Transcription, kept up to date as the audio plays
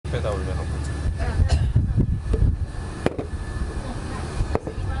옆에다 올려놓고.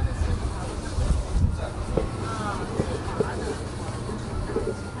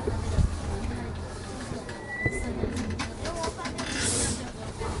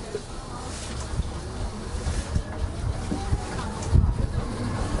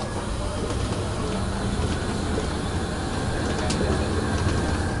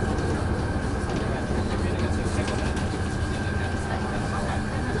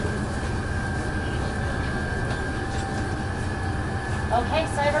 Okay,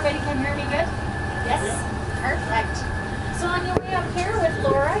 so everybody can hear me good? Yes? Perfect. So on your way up here with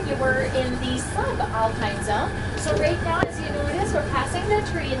Laura, you were in the sub-alpine zone. So right now, as you notice, we're passing the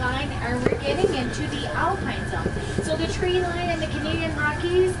tree line and we're getting into the alpine zone. So the tree line in the Canadian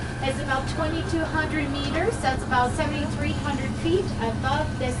Rockies is about 2,200 meters. That's about 7,300 feet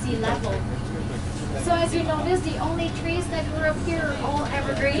above the sea level. So as you notice, the only trees that grew up here are all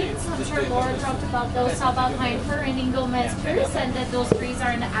evergreens. I'm sure Laura talked about those sub-alpine fir and Engelmann spruce, and that those trees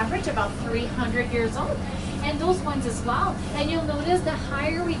are on average about 300 years old. And those ones as well. And you'll notice the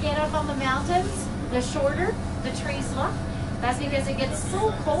higher we get up on the mountains, the shorter the trees look. That's because it gets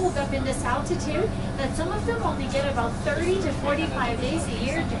so cold up in this altitude that some of them only get about 30 to 45 days a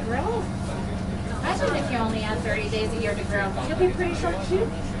year to grow. Imagine if you only had 30 days a year to grow. You'll be pretty short too.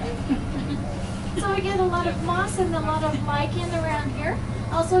 So we get a lot of moss and a lot of lichen around here.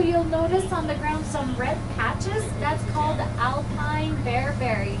 Also, you'll notice on the ground some red patches. That's called alpine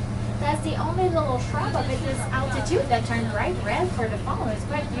bearberry. That's the only little shrub up at this altitude that turns bright red for the fall. It's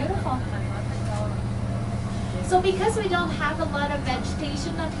quite beautiful. So because we don't have a lot of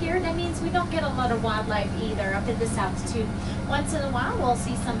vegetation up here, that means we don't get a lot of wildlife either up at this altitude. Once in a while, we'll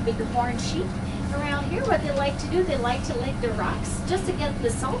see some big horned sheep. Around here, what they like to do, they like to lick the rocks just to get the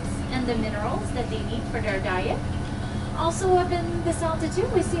salts and the minerals that they need for their diet. Also up in this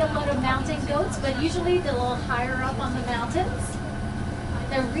altitude, we see a lot of mountain goats, but usually they're a little higher up on the mountains.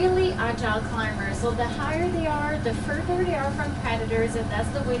 They're really agile climbers, so the higher they are, the further they are from predators, and that's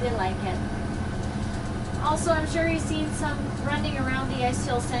the way they like it. Also, I'm sure you've seen some running around the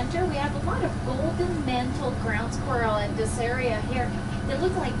Icefield Center. We have a lot of golden mantle ground squirrel in this area here. They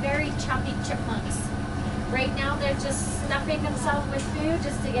look like very chubby chipmunks. Right now they're just stuffing themselves with food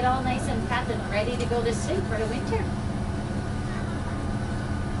just to get all nice and fat and ready to go to sleep for the winter.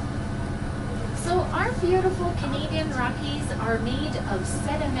 So our beautiful Canadian Rockies are made of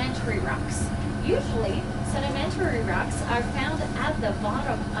sedimentary rocks. Usually, sedimentary rocks are found at the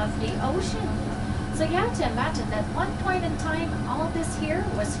bottom of the ocean. So you have to imagine that at one point in time, all this here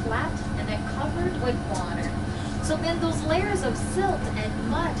was flat and then covered with water. So then those layers of silt and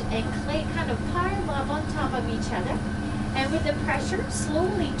mud and clay kind of pile up on top of each other, and with the pressure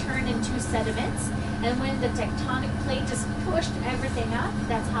slowly turn into sediments. And when the tectonic plate just pushed everything up,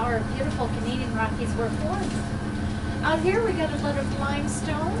 that's how our beautiful Canadian Rockies were formed. Out here we got a lot of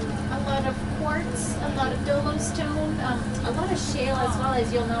limestone, a lot of quartz, a lot of dolostone, a lot of shale as well,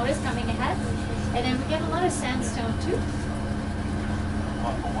 as you'll notice coming ahead. And then we get a lot of sandstone too.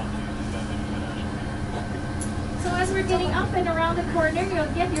 So as we're getting up and around the corner,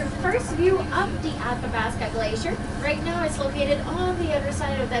 you'll get your first view of the Athabasca Glacier. Right now it's located on the other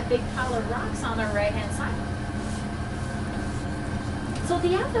side of that big pile of rocks on our right hand side. So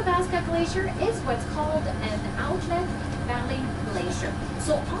the Athabasca Glacier is what's called an outlet valley glacier.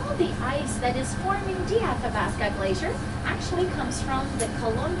 So all the ice that is forming the Athabasca Glacier actually comes from the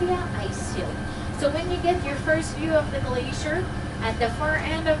Columbia ice field. So when you get your first view of the glacier, at the far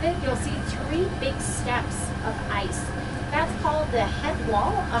end of it, you'll see three big steps of ice. That's called the head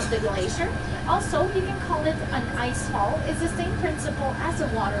wall of the glacier. Also, you can call it an ice fall. It's the same principle as a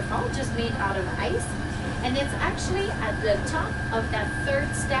waterfall, just made out of ice. And it's actually at the top of that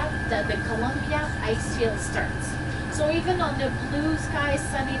third step that the Columbia ice field starts. So even on the blue sky,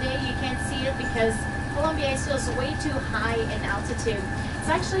 sunny day, you can't see it because Columbia ice field is way too high in altitude. It's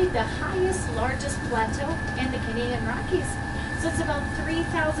actually the highest, largest plateau in the Canadian Rockies. So it's about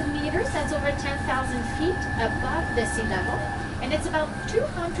 3,000 meters, that's over 10,000 feet above the sea level. And it's about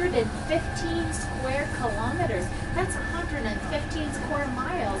 215 square kilometers. That's 115 square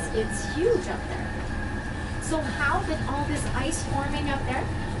miles. It's huge up there. So how did all this ice forming up there?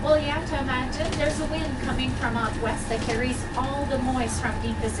 Well, you have to imagine there's a wind coming from out west that carries all the moist from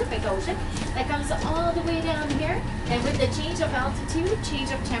the Pacific Ocean that comes all the way down here. And with the change of altitude, change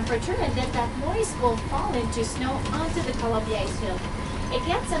of temperature, and then that moist will fall into snow onto the Columbia ice field. It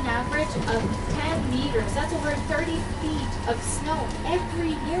gets an average of 10 meters. That's over 30 feet of snow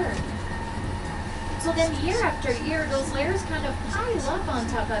every year. So then year after year, those layers kind of pile up on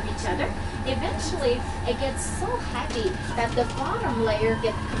top of each other. Eventually, it gets so heavy that the bottom layer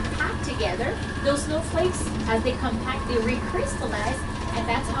gets compact together. Those snowflakes, as they compact, they recrystallize, and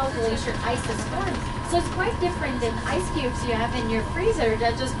that's how glacier ice is formed. So it's quite different than ice cubes you have in your freezer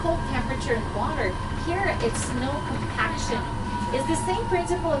that just cold temperature and water. Here, it's snow compaction. It's the same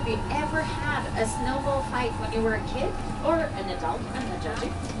principle if you ever had a snowball fight when you were a kid or an adult, I'm not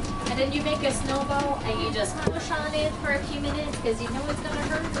judging. And then you make a snowball and you just push on it for a few minutes because you know it's going to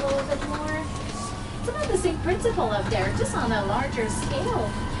hurt a little bit more. It's about the same principle up there, just on a larger scale.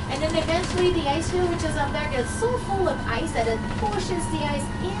 And then eventually the ice field, which is up there, gets so full of ice that it pushes the ice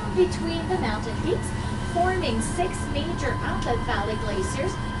in between the mountain peaks, forming 6 major outlet valley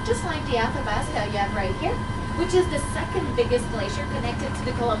glaciers, just like the Athabasca you have right here, which is the second biggest glacier connected to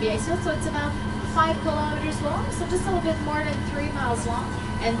the Columbia Icefield. So it's about 5 kilometers long, so just a little bit more than 3 miles long,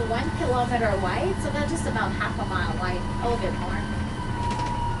 and 1 kilometer wide, so that's just about half a mile wide, a little bit more.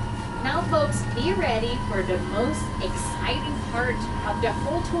 Now folks, be ready for the most exciting part of the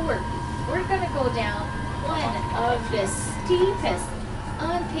whole tour. We're gonna go down one of the steepest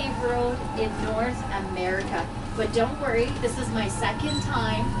unpaved road in North America. But don't worry, this is my second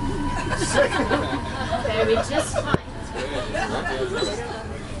time. That'll be just fine.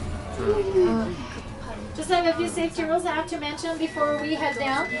 Just have a few safety rules I have to mention before we head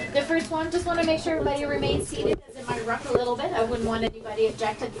down. The first one, just want to make sure everybody remains seated, as it might rock a little bit. I wouldn't want anybody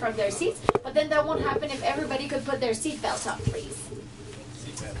ejected from their seats, but then that won't happen if everybody could put their seatbelts on, please.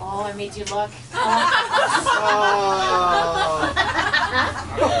 Oh, I made you look.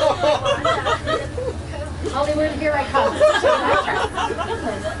 Hollywood, here I come.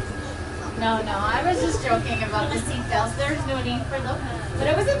 No, I was just joking about the seatbelts. There's no need for them. But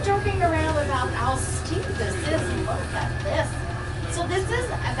I wasn't joking around about how steep this is. Look at this. So this is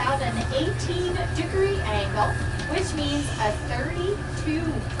about an 18-degree angle, which means a 32%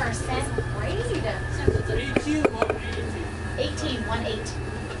 grade. 18.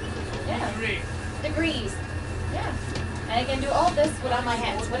 Yeah. Degrees. Yeah. And I can do all this without my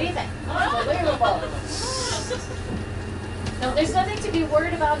hands. What do you think? Unbelievable. No, there's nothing to be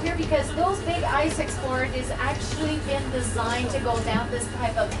worried about here because those big ice explorers is actually been designed to go down this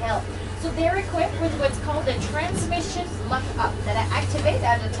type of hill. So they're equipped with what's called the transmission lock-up that I activate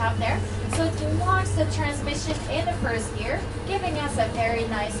at the top there. So it locks the transmission in the first gear, giving us a very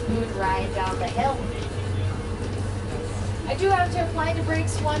nice smooth ride down the hill. I do have to apply the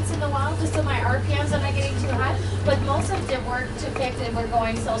brakes once in a while just so my RPMs are not getting too high, but most of the work to fix it we're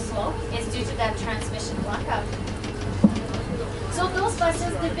going so slow is due to that transmission lock-up. So those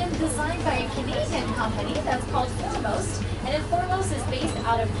buses, they've been designed by a Canadian company that's called Foremost, and then Foremost is based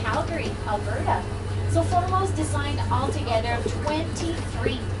out of Calgary, Alberta. So Foremost designed altogether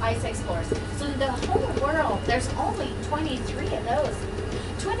 23 ice explorers. So in the whole world, there's only 23 of those.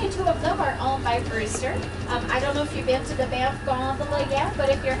 22 of them are owned by Brewster. I don't know if you've been to the Banff gondola yet, but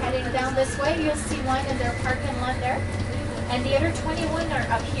if you're heading down this way, you'll see one in their parking lot there. And the other 21 are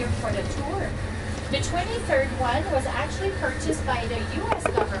up here for the tour. The 23rd one was actually purchased by the U.S.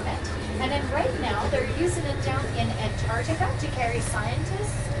 government, and then right now they're using it down in Antarctica to carry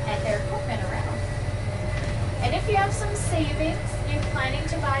scientists and their equipment around. And if you have some savings, you're planning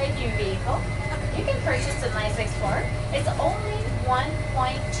to buy a new vehicle, you can purchase a nice Explorer. It's only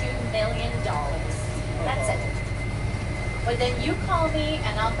 $1.2 million. That's it. But then you call me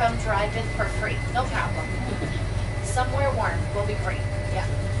and I'll come drive it for free. No problem. Somewhere warm will be great. Yeah.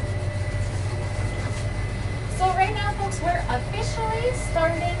 So right now, folks, we're officially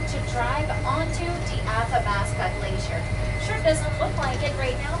starting to drive onto the Athabasca Glacier. Sure doesn't look like it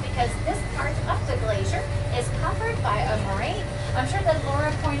right now because this part of the glacier is covered by a moraine. I'm sure that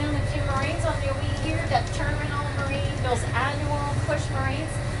Laura pointed out a few moraines on your way here, that terminal moraine, those annual push moraines.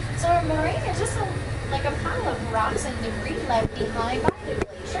 So a moraine is just like a pile of rocks and debris left behind by the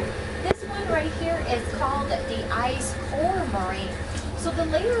glacier. This one right here is called the ice core moraine. So the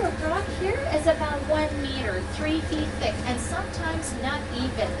layer of rock here is about 1 meter, 3 feet thick, and sometimes not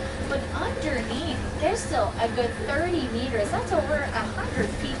even. But underneath, there's still a good 30 meters. That's over 100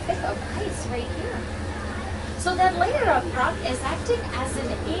 feet thick of ice right here. So that layer of rock is acting as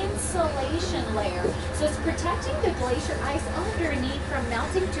an insulation layer. So it's protecting the glacier ice underneath from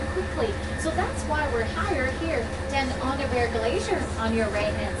melting too quickly. So that's why we're higher here than on the Bear Glacier on your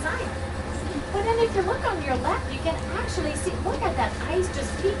right-hand side. But then if you look on your left, you can actually see, look at that ice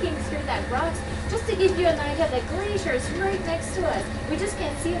just peeking through that rocks. Just to give you an idea, the glacier is right next to us. We just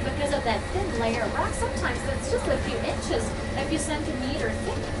can't see it because of that thin layer of rock. Sometimes it's just a few inches, a few centimeters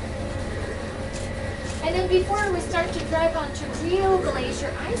thick. And And then before we start to drive onto real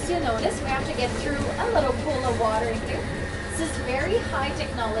glacier ice, you notice we have to get through a little pool of water here. This is very high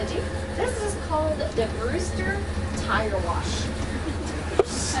technology. This is called the Brewster Tire Wash.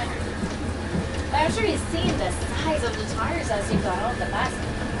 I'm sure you've seen the size of the tires as you got on the bus.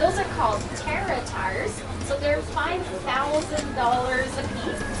 Those are called Terra tires. So they're $5,000 a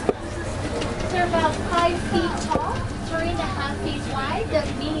piece. They're about 5 feet tall, 3.5 feet wide.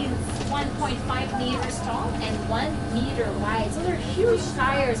 That means 1.5 meters tall and 1 meter wide. So they're huge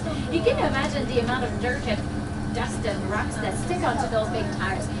tires. You can imagine the amount of dirt and dust and rocks that stick onto those big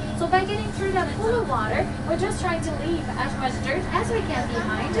tires. So by getting through that pool of water, we're just trying to leave as much dirt as we can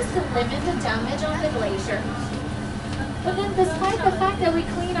behind just to limit the damage on the glacier. But then despite the fact that we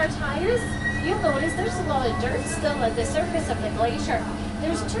clean our tires, you'll notice there's a lot of dirt still at the surface of the glacier.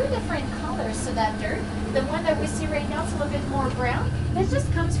 There's 2 different colors to that dirt. The one that we see right now is a little bit more brown. That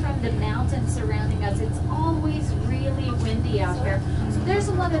just comes from the mountains surrounding us. It's always really windy out here. So there's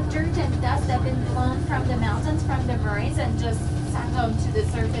a lot of dirt and dust that have been blown from the mountains, from the moraines, and just sat onto the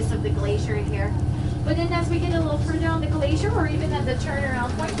surface of the glacier here. But then as we get a little further on the glacier, or even at the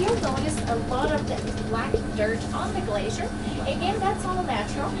turnaround point, you'll notice a lot of the black dirt on the glacier. Again, that's all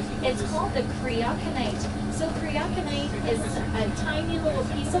natural. It's called the creoconite. So creoconite is a tiny little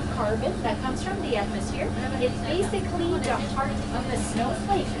piece of carbon that comes from the atmosphere. It's basically the heart of a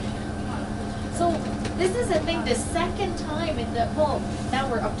snowflake. So this is, I think, the second time in the, well, now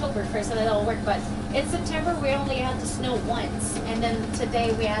we're October 1st, so that'll work, but in September we only had the snow once, and then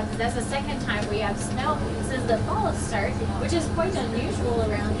today we had, that's the second time we have snow since the fall start, which is quite unusual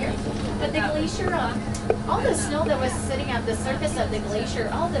around here. But the glacier, all the snow that was sitting at the surface of the glacier,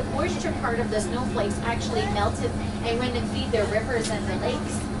 all the moisture part of the snowflakes actually melted and went and feed the rivers and the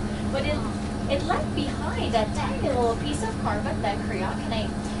lakes. But it left behind a tiny little piece of carbon, that creoconite.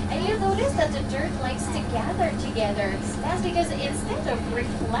 And you notice that the dirt likes to gather together. That's because instead of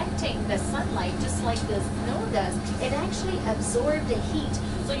reflecting the sunlight, just like the snow does, it actually absorbs the heat.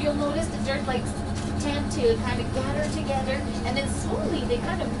 So you'll notice the dirt likes tend to kind of gather together, and then slowly they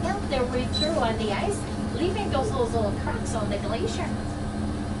kind of melt their way through on the ice, leaving those little cracks on the glacier.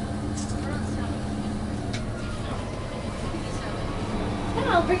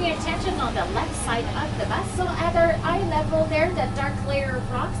 I'll bring your attention on the left side of the bus. So at our eye level there, that dark layer of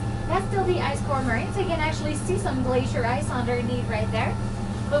rocks, that's still the ice core moraine. So you can actually see some glacier ice underneath right there.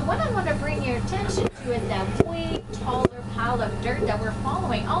 But what I want to bring your attention to is that way taller pile of dirt that we're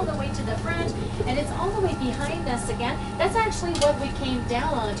following all the way to the front, and it's all the way behind us again. That's actually what we came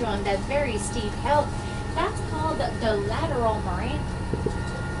down onto on that very steep hill. That's called the lateral moraine.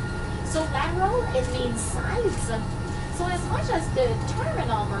 So lateral, it means sides. So as much as the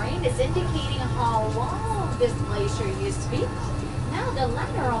terminal moraine is indicating how long this glacier used to be, now the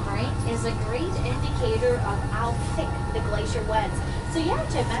lateral moraine is a great indicator of how thick the glacier was. So you have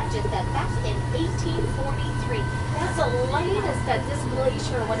to imagine that back in 1843, that's the latest that this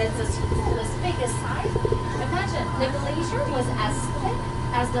glacier, when it's as big as size, imagine the glacier was as thick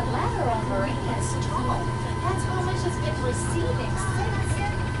as the lateral moraine is tall. That's how much it's been receding since.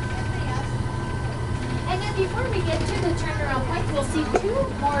 And then before we get to the turnaround point, we'll see 2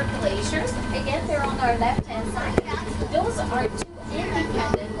 more glaciers. Again, they're on our left-hand side. Those are 2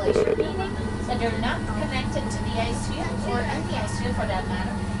 independent glaciers, meaning that they're not connected to the ice field, or any ice field for that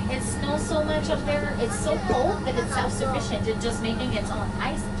matter. It snows so much up there, it's so cold that it's self-sufficient in just making its own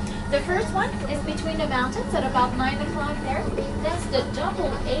ice. The first one is between the mountains at about 9 o'clock there. That's the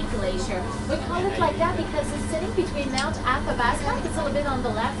Double A Glacier. We call it like that because it's sitting between Mount Athabasca, it's a little bit on the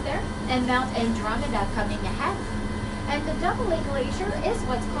left there, and Mount Andromeda coming ahead. And the Double A Glacier is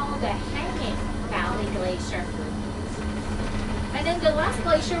what's called the Hanging Valley Glacier. And then the last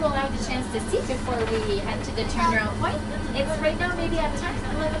glacier we'll have the chance to see before we head to the turnaround point. It's right now maybe at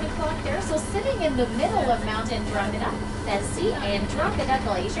 10, 11 o'clock there. So sitting in the middle of Mount Andromeda, that's the Andromeda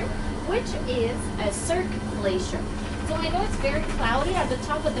Glacier, which is a cirque glacier. So I know it's very cloudy at the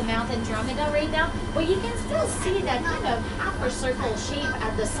top of the Mount Andromeda right now, but you can still see that kind of half a circle shape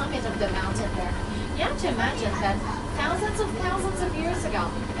at the summit of the mountain there. You have to imagine that thousands of years ago,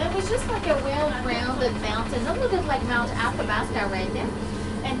 it was just like a well-rounded mountain, a little bit like Mount Athabasca right there.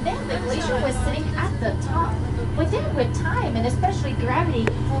 And then the glacier was sitting at the top. But then with time, and especially gravity,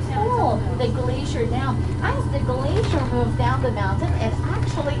 pulled the glacier down. As the glacier moved down the mountain, it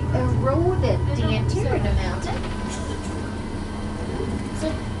actually eroded the interior of the mountain.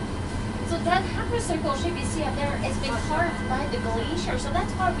 So that half a circle shape you see up there has been carved by the glacier. So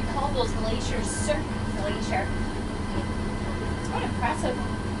that's why we call those glaciers cirque glacier. It's quite impressive.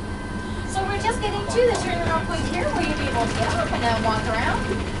 So we're just getting to the turnaround point here where you'll be able to get up and then walk around.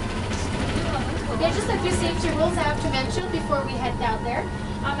 Yeah, just a few safety rules I have to mention before we head down there.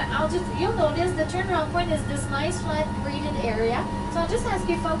 You'll notice the turnaround point is this nice flat graded area. So I'll just ask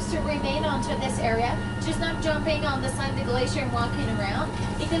you folks to remain onto this area, just not jumping on the side of the glacier and walking around,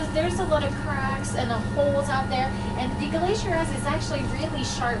 because there's a lot of cracks and holes out there, and the glacier ice is actually really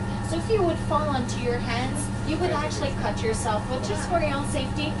sharp. So if you would fall onto your hands, you would actually cut yourself. But just for your own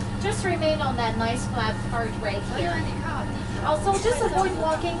safety, just remain on that nice flat part right here. Also, just avoid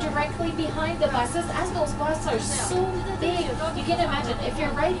walking directly behind the buses, as those buses are so big. You can imagine, if you're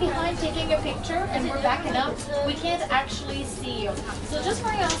right behind taking a picture and we're backing up, we can't actually see you. So just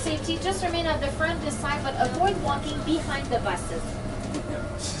for your own safety, just remain at the front this side, but avoid walking behind the buses.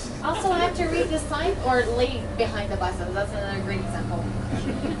 Also, have to read the sign or lay behind the buses. That's another great example.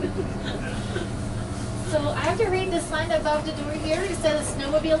 So I have to read the sign above the door here. It says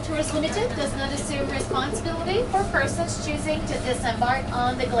Snowmobile Tours Limited does not assume responsibility for persons choosing to disembark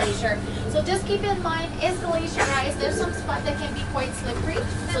on the glacier. So just keep in mind, it's glacier ice. There's some spots that can be quite slippery.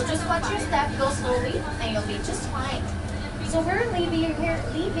 So just watch your step, go slowly, and you'll be just fine. So we're leaving here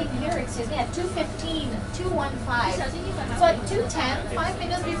at 2:15, 2:15. So at 2:10, 5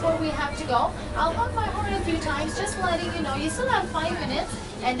 minutes before we have to go, I'll honk my horn a few times, just letting you know you still have 5 minutes,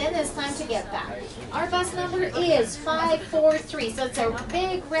 and then it's time to get back. Our bus number is 543, so it's a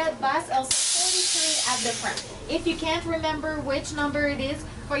big red bus, L43 at the front. If you can't remember which number it is,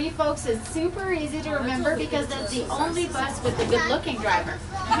 for you folks, it's super easy to remember because that's the only bus with a good-looking driver.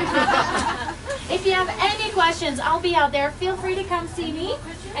 If you have any questions, I'll be out there. Feel free to come see me.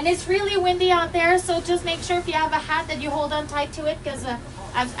 And it's really windy out there, so just make sure if you have a hat that you hold on tight to it, because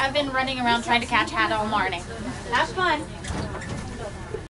I've been running around trying to catch hat all morning. Have fun.